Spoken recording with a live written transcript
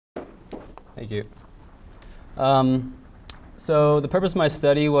Thank you. So the purpose of my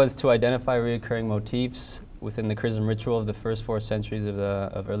study was to identify recurring motifs within the chrism ritual of the first 4 centuries of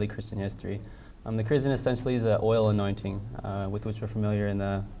early Christian history. The chrism essentially is an oil anointing, with which we're familiar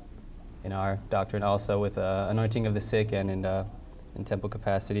in our doctrine, also with anointing of the sick and in temple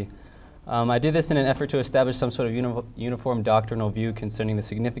capacity. I did this in an effort to establish some sort of uniform doctrinal view concerning the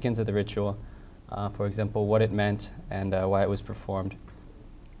significance of the ritual, for example, what it meant and why it was performed.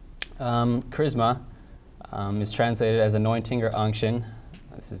 Charisma is translated as anointing or unction.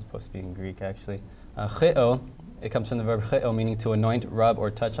 This is supposed to be in Greek, actually. Cheo, it comes from the verb cheo, meaning to anoint, rub,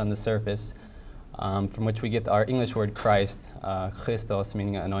 or touch on the surface, from which we get our English word Christ, Christos,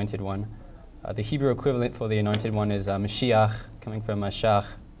 meaning anointed one. The Hebrew equivalent for the anointed one is Mashiach, coming from Mashach,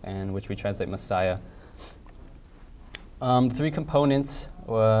 and which we translate Messiah. 3 components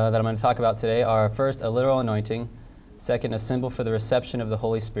that I'm going to talk about today are, first, a literal anointing, second, a symbol for the reception of the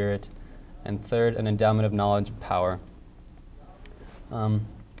Holy Spirit, and third, an endowment of knowledge and power.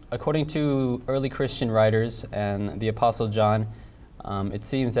 According to early Christian writers and the Apostle John, it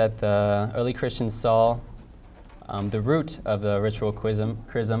seems that the early Christians saw the root of the ritual chrism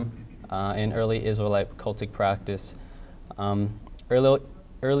in early Israelite cultic practice.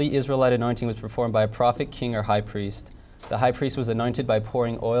 Early Israelite anointing was performed by a prophet, king, or high priest. The high priest was anointed by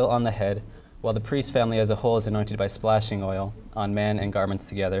pouring oil on the head, while the priest family as a whole is anointed by splashing oil on man and garments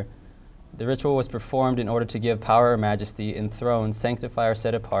together. The ritual was performed in order to give power or majesty, enthrone, sanctify, or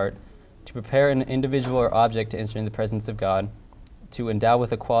set apart, to prepare an individual or object to enter in the presence of God, to endow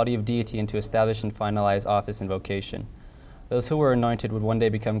with a quality of deity, and to establish and finalize office and vocation. Those who were anointed would one day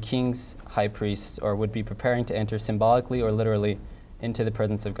become kings, high priests, or would be preparing to enter symbolically or literally into the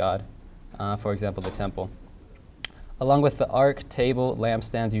presence of God, for example, the temple. Along with the ark, table,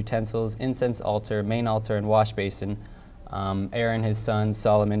 lampstands, utensils, incense altar, main altar, and wash basin, Aaron, his sons,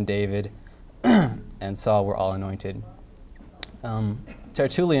 Solomon, David, and Saul were all anointed.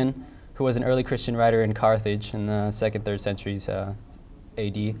 Tertullian, who was an early Christian writer in Carthage in the 2nd, 3rd centuries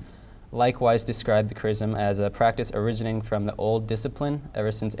AD, likewise described the chrism as a practice originating from the old discipline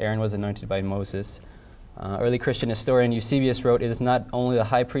ever since Aaron was anointed by Moses. Early Christian historian Eusebius wrote, "It is not only the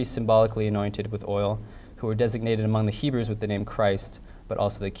high priest symbolically anointed with oil, who were designated among the Hebrews with the name Christ, but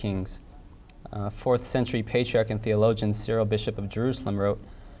also the kings." 4th century patriarch and theologian Cyril, Bishop of Jerusalem, wrote,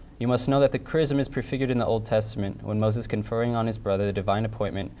 "You must know that the chrism is prefigured in the Old Testament. When Moses, conferring on his brother the divine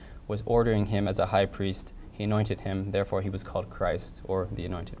appointment, was ordering him as a high priest, he anointed him, therefore he was called Christ, or the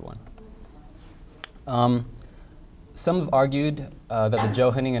Anointed One." Some have argued that the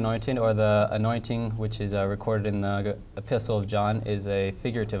Johannine anointing, or the anointing which is recorded in the Epistle of John, is a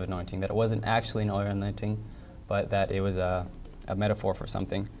figurative anointing, that it wasn't actually an oil anointing, but that it was a metaphor for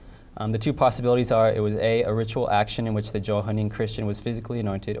something. The 2 possibilities are, it was A, a ritual action in which the Johannine Christian was physically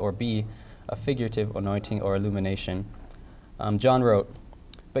anointed, or B, a figurative anointing or illumination. John wrote,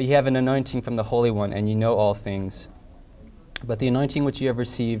 "But ye have an anointing from the Holy One, and ye know all things. But the anointing which ye have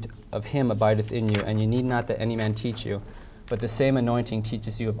received of him abideth in you, and ye need not that any man teach you, but the same anointing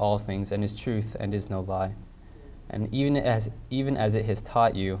teaches you of all things, and is truth, and is no lie. And even as it has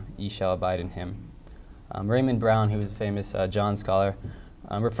taught you, ye shall abide in him." Raymond Brown, who was a famous John scholar,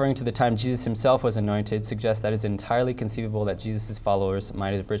 referring to the time Jesus himself was anointed, suggests that it is entirely conceivable that Jesus' followers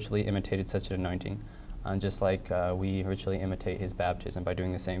might have ritually imitated such an anointing, just like we ritually imitate his baptism by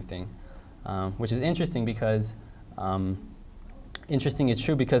doing the same thing. Which is interesting because interesting is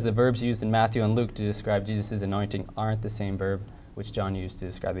true because the verbs used in Matthew and Luke to describe Jesus' anointing aren't the same verb which John used to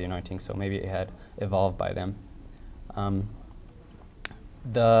describe the anointing, so maybe it had evolved by them.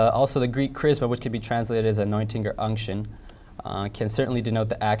 Also the Greek charisma, which could be translated as anointing or unction, can certainly denote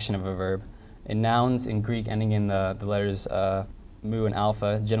the action of a verb. In nouns in Greek ending in the letters mu and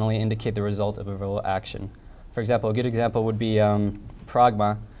alpha generally indicate the result of a verbal action. For example, a good example would be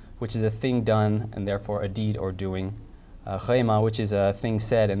pragma, which is a thing done and therefore a deed or doing. Chema, which is a thing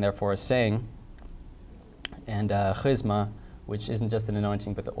said and therefore a saying. And charisma, which isn't just an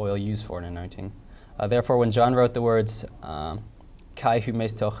anointing but the oil used for an anointing. Therefore, when John wrote the words kai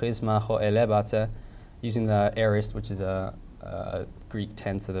humes to charisma ho elebate, using the aorist, which is a Greek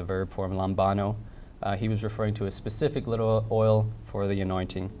tense of the verb form lambano, he was referring to a specific little oil for the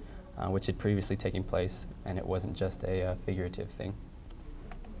anointing, which had previously taken place, and it wasn't just a figurative thing.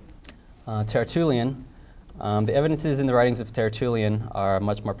 Tertullian. The evidences in the writings of Tertullian are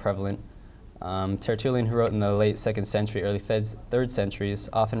much more prevalent. Tertullian, who wrote in the late 2nd century, early 3rd centuries,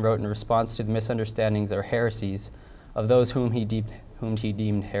 often wrote in response to the misunderstandings or heresies of those whom he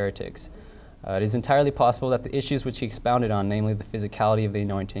deemed heretics. It is entirely possible that the issues which he expounded on, namely the physicality of the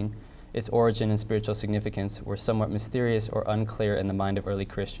anointing, its origin and spiritual significance, were somewhat mysterious or unclear in the mind of early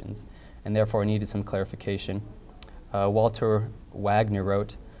Christians, and therefore needed some clarification. Walter Wagner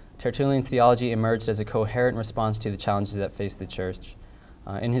wrote, Tertullian's theology emerged as a coherent response to the challenges that faced the Church.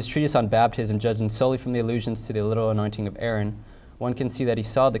 In his treatise on baptism, judging solely from the allusions to the literal anointing of Aaron, one can see that he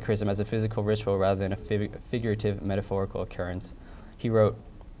saw the chrism as a physical ritual rather than a figurative, metaphorical occurrence. He wrote,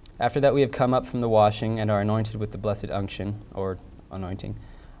 after that we have come up from the washing and are anointed with the blessed unction, or anointing,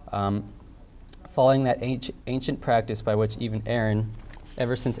 following that ancient practice by which even Aaron,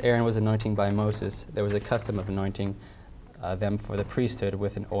 ever since Aaron was anointing by Moses, there was a custom of anointing them for the priesthood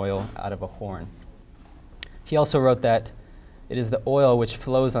with an oil out of a horn. He also wrote that it is the oil which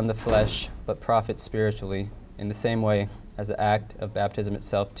flows on the flesh, but profits spiritually, in the same way as the act of baptism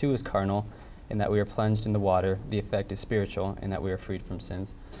itself too is carnal, in that we are plunged in the water. The effect is spiritual, in that we are freed from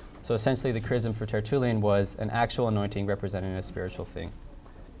sins. So essentially the chrism for Tertullian was an actual anointing representing a spiritual thing.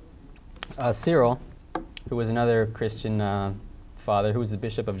 Cyril, who was another Christian father, who was the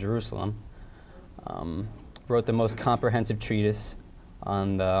Bishop of Jerusalem, wrote the most comprehensive treatise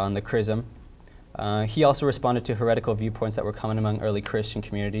on the chrism. He also responded to heretical viewpoints that were common among early Christian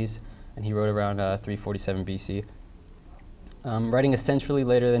communities, and he wrote around 347 BC. Writing a century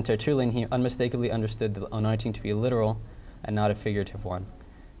later than Tertullian, he unmistakably understood the anointing to be literal and not a figurative one.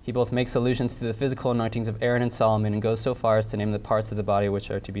 He both makes allusions to the physical anointings of Aaron and Solomon and goes so far as to name the parts of the body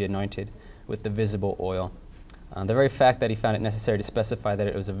which are to be anointed with the visible oil. The very fact that he found it necessary to specify that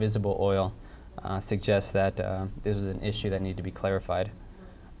it was a visible oil suggests that this was an issue that needed to be clarified.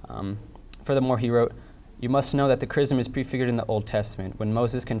 Furthermore, he wrote, you must know that the chrism is prefigured in the Old Testament. When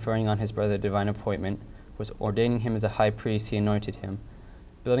Moses, conferring on his brother the divine appointment, was ordaining him as a high priest, he anointed him.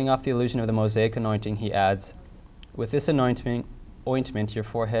 Building off the illusion of the Mosaic anointing, he adds, with this ointment, your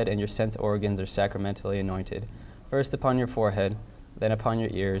forehead and your sense organs are sacramentally anointed, first upon your forehead, then upon your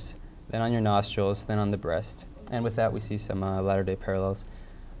ears, then on your nostrils, then on the breast. And with that, we see some latter-day parallels.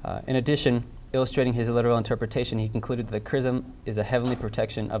 In addition, illustrating his literal interpretation, he concluded that the chrism is a heavenly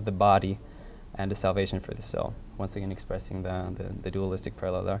protection of the body and a salvation for the soul, once again expressing the dualistic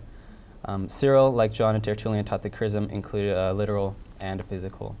parallel there. Cyril, like John and Tertullian, taught the chrism included a literal and a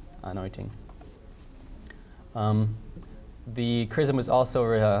physical anointing. The chrism was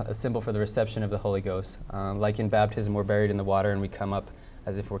also a symbol for the reception of the Holy Ghost. Like in baptism, we're buried in the water and we come up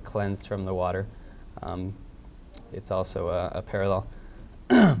as if we're cleansed from the water. It's also a parallel.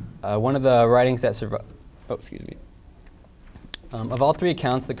 One of the writings that survive, of all three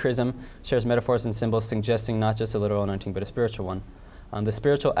accounts, the chrism shares metaphors and symbols suggesting not just a literal anointing, but a spiritual one. The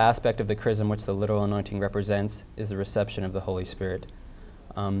spiritual aspect of the chrism, which the literal anointing represents, is the reception of the Holy Spirit.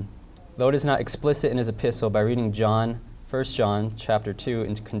 Though it is not explicit in his epistle, by reading 1 John chapter 2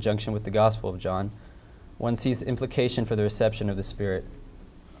 in conjunction with the Gospel of John, one sees the implication for the reception of the Spirit.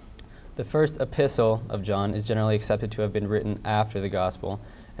 The first epistle of John is generally accepted to have been written after the Gospel,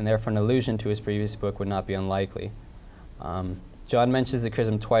 and therefore an allusion to his previous book would not be unlikely. John mentions the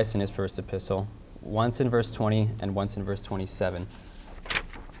chrism twice in his first epistle, once in verse 20 and once in verse 27.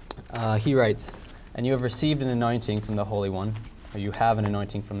 He writes, and you have received an anointing from the Holy One, or you have an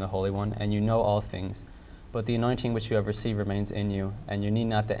anointing from the Holy One, and you know all things. But the anointing which you have received remains in you, and you need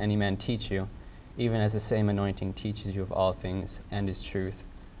not that any man teach you, even as the same anointing teaches you of all things, and is truth,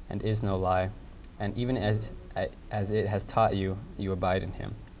 and is no lie. And even as it has taught you, you abide in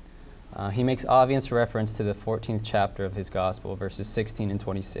him. He makes obvious reference to the 14th chapter of his Gospel, verses 16 and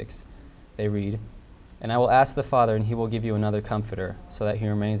 26. They read, and I will ask the Father, and he will give you another Comforter, so that he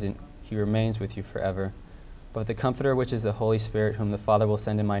remains with you forever. But the Comforter, which is the Holy Spirit, whom the Father will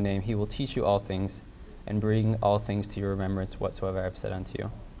send in my name, he will teach you all things, and bring all things to your remembrance whatsoever I have said unto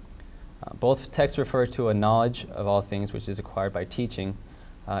you. Both texts refer to a knowledge of all things which is acquired by teaching.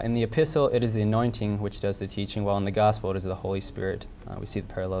 In the epistle, it is the anointing which does the teaching, while in the Gospel, it is the Holy Spirit. We see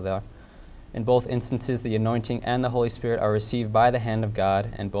the parallel there. In both instances, the anointing and the Holy Spirit are received by the hand of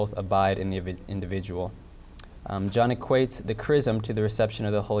God, and both abide in the individual. John equates the chrism to the reception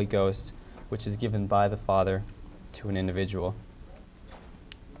of the Holy Ghost, which is given by the Father to an individual.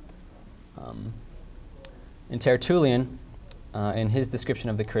 In Tertullian, in his description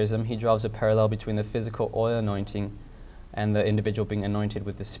of the chrism, he draws a parallel between the physical oil anointing and the individual being anointed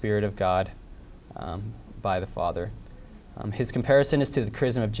with the Spirit of God by the Father. His comparison is to the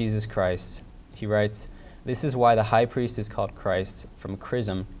chrism of Jesus Christ. He writes, this is why the high priest is called Christ, from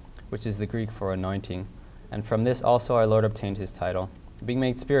chrism, which is the Greek for anointing. And from this also our Lord obtained his title, being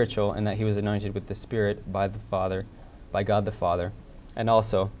made spiritual in that he was anointed with the Spirit by God the Father. And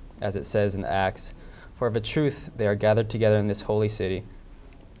also, as it says in the Acts, for of a truth they are gathered together in this holy city,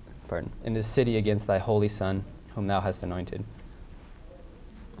 in this city against thy holy Son, whom thou hast anointed.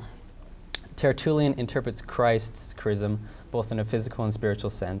 Tertullian interprets Christ's chrism both in a physical and spiritual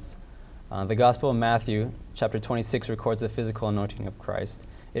sense. The Gospel of Matthew, chapter 26, records the physical anointing of Christ.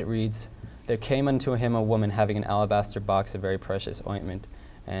 It reads, "There came unto him a woman having an alabaster box of very precious ointment,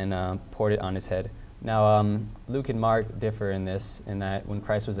 and poured it on his head." Now, Luke and Mark differ in this, in that when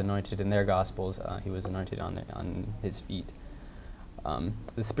Christ was anointed in their Gospels, he was anointed on his feet.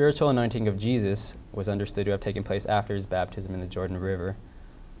 The spiritual anointing of Jesus was understood to have taken place after his baptism in the Jordan River.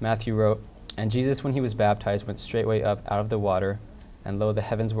 Matthew wrote, "And Jesus, when he was baptized, went straightway up out of the water, and lo, the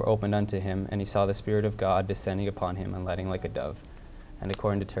heavens were opened unto him, and he saw the Spirit of God descending upon him and lighting like a dove." And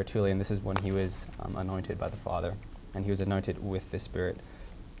according to Tertullian, this is when he was anointed by the Father, and he was anointed with the Spirit.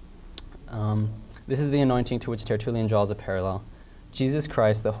 This is the anointing to which Tertullian draws a parallel. Jesus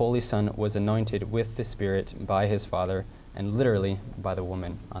Christ, the Holy Son, was anointed with the Spirit by his Father, and literally by the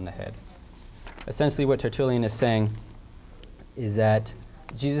woman on the head. Essentially, what Tertullian is saying is that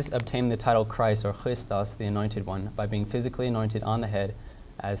Jesus obtained the title Christ, or Christos, the Anointed One, by being physically anointed on the head,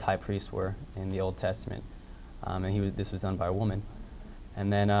 as high priests were in the Old Testament. This was done by a woman.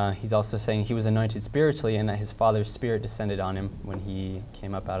 And then he's also saying he was anointed spiritually, and that his Father's Spirit descended on him when he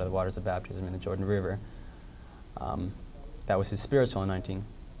came up out of the waters of baptism in the Jordan River. That was his spiritual anointing.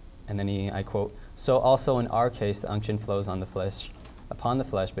 And then I quote, "So also in our case the unction flows on the flesh, upon the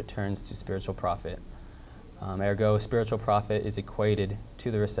flesh, but turns to spiritual profit." Ergo, spiritual profit is equated to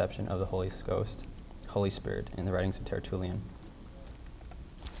the reception of the Holy Spirit, in the writings of Tertullian.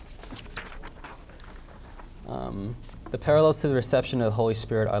 The parallels to the reception of the Holy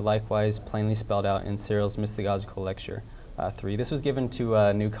Spirit are likewise plainly spelled out in Cyril's Mystagogical Lecture 3. This was given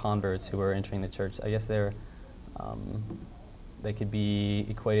to new converts who were entering the church. I guess they could be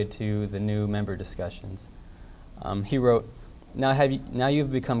equated to the new member discussions. He wrote, now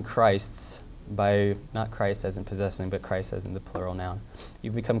you've become Christ's, by not Christ as in possessing, but Christ as in the plural noun.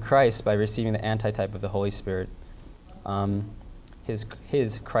 You've become Christ by receiving the antitype of the Holy Spirit,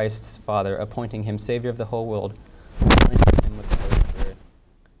 his Christ's Father, appointing him Savior of the whole world, anointing him with the Holy Spirit.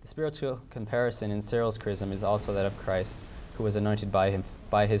 The spiritual comparison in Cyril's chrism is also that of Christ, who was anointed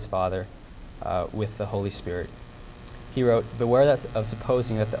by his Father with the Holy Spirit. He wrote, "Beware of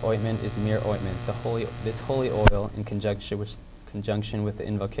supposing that the ointment is mere ointment. This holy oil, in conjunction with the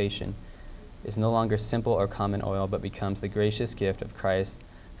invocation, is no longer simple or common oil, but becomes the gracious gift of Christ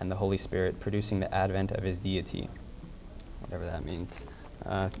and the Holy Spirit, producing the advent of his deity." Whatever that means.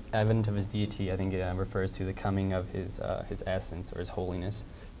 Advent of his deity, I think it refers to the coming of his essence, or his holiness.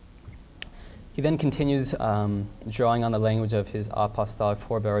 He then continues drawing on the language of his apostolic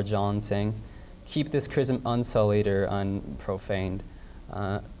forebearer John, saying, "Keep this chrism unsullied or unprofaned,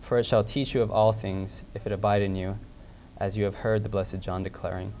 for it shall teach you of all things, if it abide in you, as you have heard the blessed John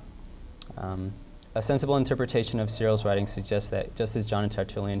declaring." A sensible interpretation of Cyril's writing suggests that, just as John and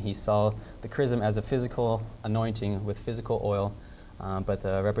Tertullian, he saw the chrism as a physical anointing with physical oil, but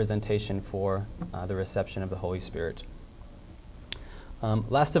the representation for the reception of the Holy Spirit.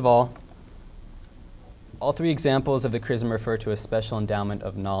 Last of all three examples of the chrism refer to a special endowment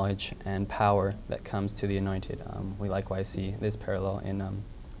of knowledge and power that comes to the anointed. We likewise see this parallel in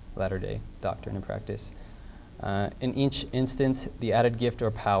latter-day doctrine and practice. In each instance, the added gift or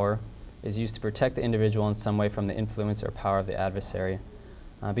power is used to protect the individual in some way from the influence or power of the adversary.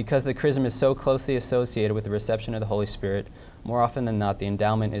 Because the chrism is so closely associated with the reception of the Holy Spirit, more often than not, the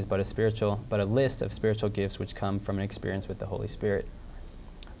endowment is but a list of spiritual gifts which come from an experience with the Holy Spirit.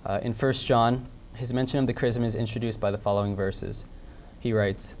 In 1 John, his mention of the chrism is introduced by the following verses. He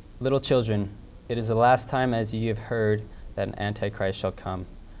writes, "Little children, it is the last time, as ye have heard, that an Antichrist shall come.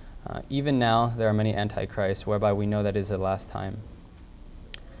 Even now there are many Antichrists, whereby we know that it is the last time.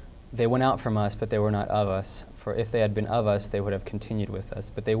 They went out from us, but they were not of us. For if they had been of us, they would have continued with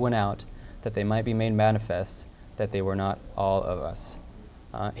us. But they went out, that they might be made manifest, that they were not all of us."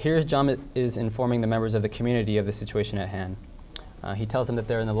 Here John is informing the members of the community of the situation at hand. He tells them that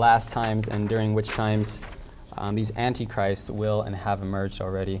they're in the last times, and during which times these antichrists will and have emerged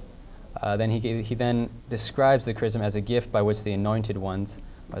already. Then he then describes the chrism as a gift by which the anointed ones,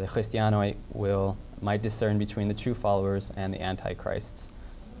 or the Christianoi, might discern between the true followers and the antichrists.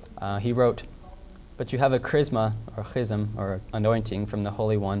 He wrote, "But you have a chrisma, or chrism, or anointing from the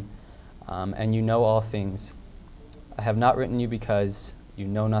Holy One, and you know all things. I have not written you because you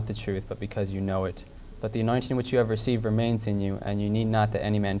know not the truth, but because you know it. But the anointing which you have received remains in you, and you need not that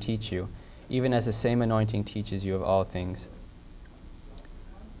any man teach you, even as the same anointing teaches you of all things."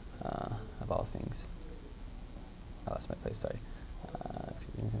 Of all things. I lost my place, sorry.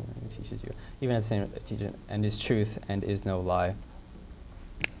 Teaches you, even as the same teacher, and is truth, and is no lie.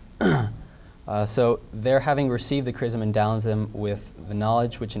 So their having received the chrism endows them with the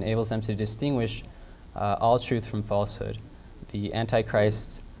knowledge which enables them to distinguish all truth from falsehood. The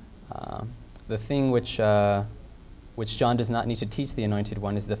antichrists The thing which John does not need to teach the Anointed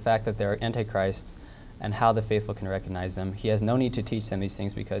One is the fact that there are antichrists and how the faithful can recognize them. He has no need to teach them these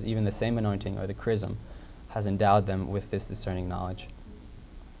things because even the same anointing, or the chrism, has endowed them with this discerning knowledge.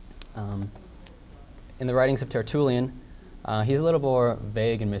 In the writings of Tertullian, he's a little more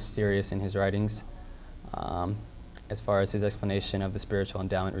vague and mysterious in his writings as far as his explanation of the spiritual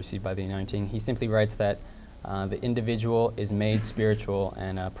endowment received by the anointing. He simply writes that the individual is made spiritual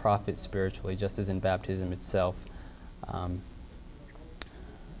and profits spiritually, just as in baptism itself.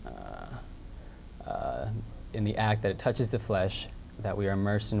 In the act that it touches the flesh, that we are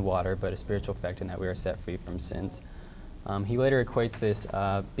immersed in water, but a spiritual effect in that we are set free from sins. He later equates this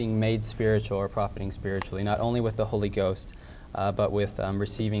being made spiritual or profiting spiritually, not only with the Holy Ghost, but with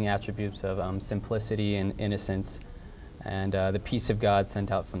receiving attributes of simplicity and innocence and the peace of God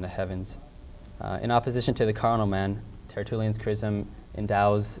sent out from the heavens. In opposition to the carnal man, Tertullian's chrism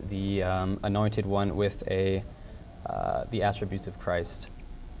endows the Anointed One with the attributes of Christ.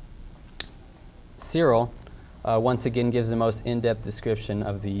 Cyril once again gives the most in-depth description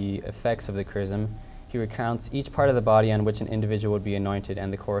of the effects of the chrism. He recounts each part of the body on which an individual would be anointed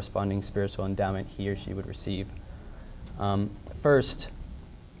and the corresponding spiritual endowment he or she would receive. First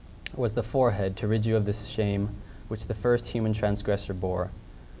was the forehead, to rid you of the shame which the first human transgressor bore.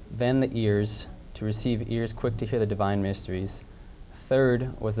 Then the ears, to receive ears quick to hear the divine mysteries.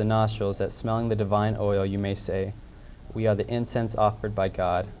 Third was the nostrils, that smelling the divine oil you may say, we are the incense offered by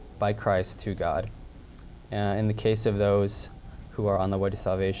God, by Christ to God, in the case of those who are on the way to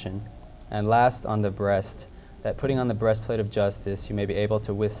salvation. And last, on the breast, that putting on the breastplate of justice, you may be able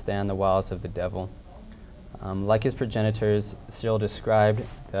to withstand the wiles of the devil. Like his progenitors, Cyril described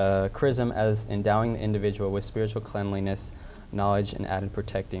the chrism as endowing the individual with spiritual cleanliness, knowledge, and added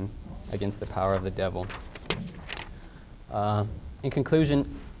protecting against the power of the devil. In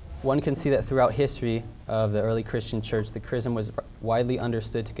conclusion, one can see that throughout history of the early Christian church, the chrism was widely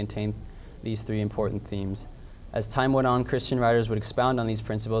understood to contain these three important themes. As time went on, Christian writers would expound on these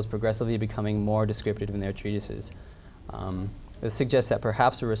principles, progressively becoming more descriptive in their treatises. This suggests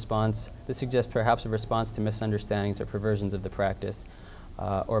perhaps a response to misunderstandings or perversions of the practice,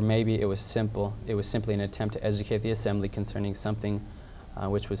 or maybe it was simply an attempt to educate the assembly concerning something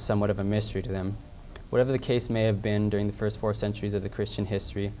which was somewhat of a mystery to them. Whatever the case may have been during the first 4 centuries of the Christian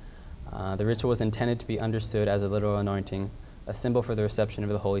history, the ritual was intended to be understood as a literal anointing, a symbol for the reception of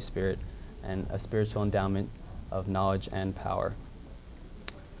the Holy Spirit, and a spiritual endowment of knowledge and power.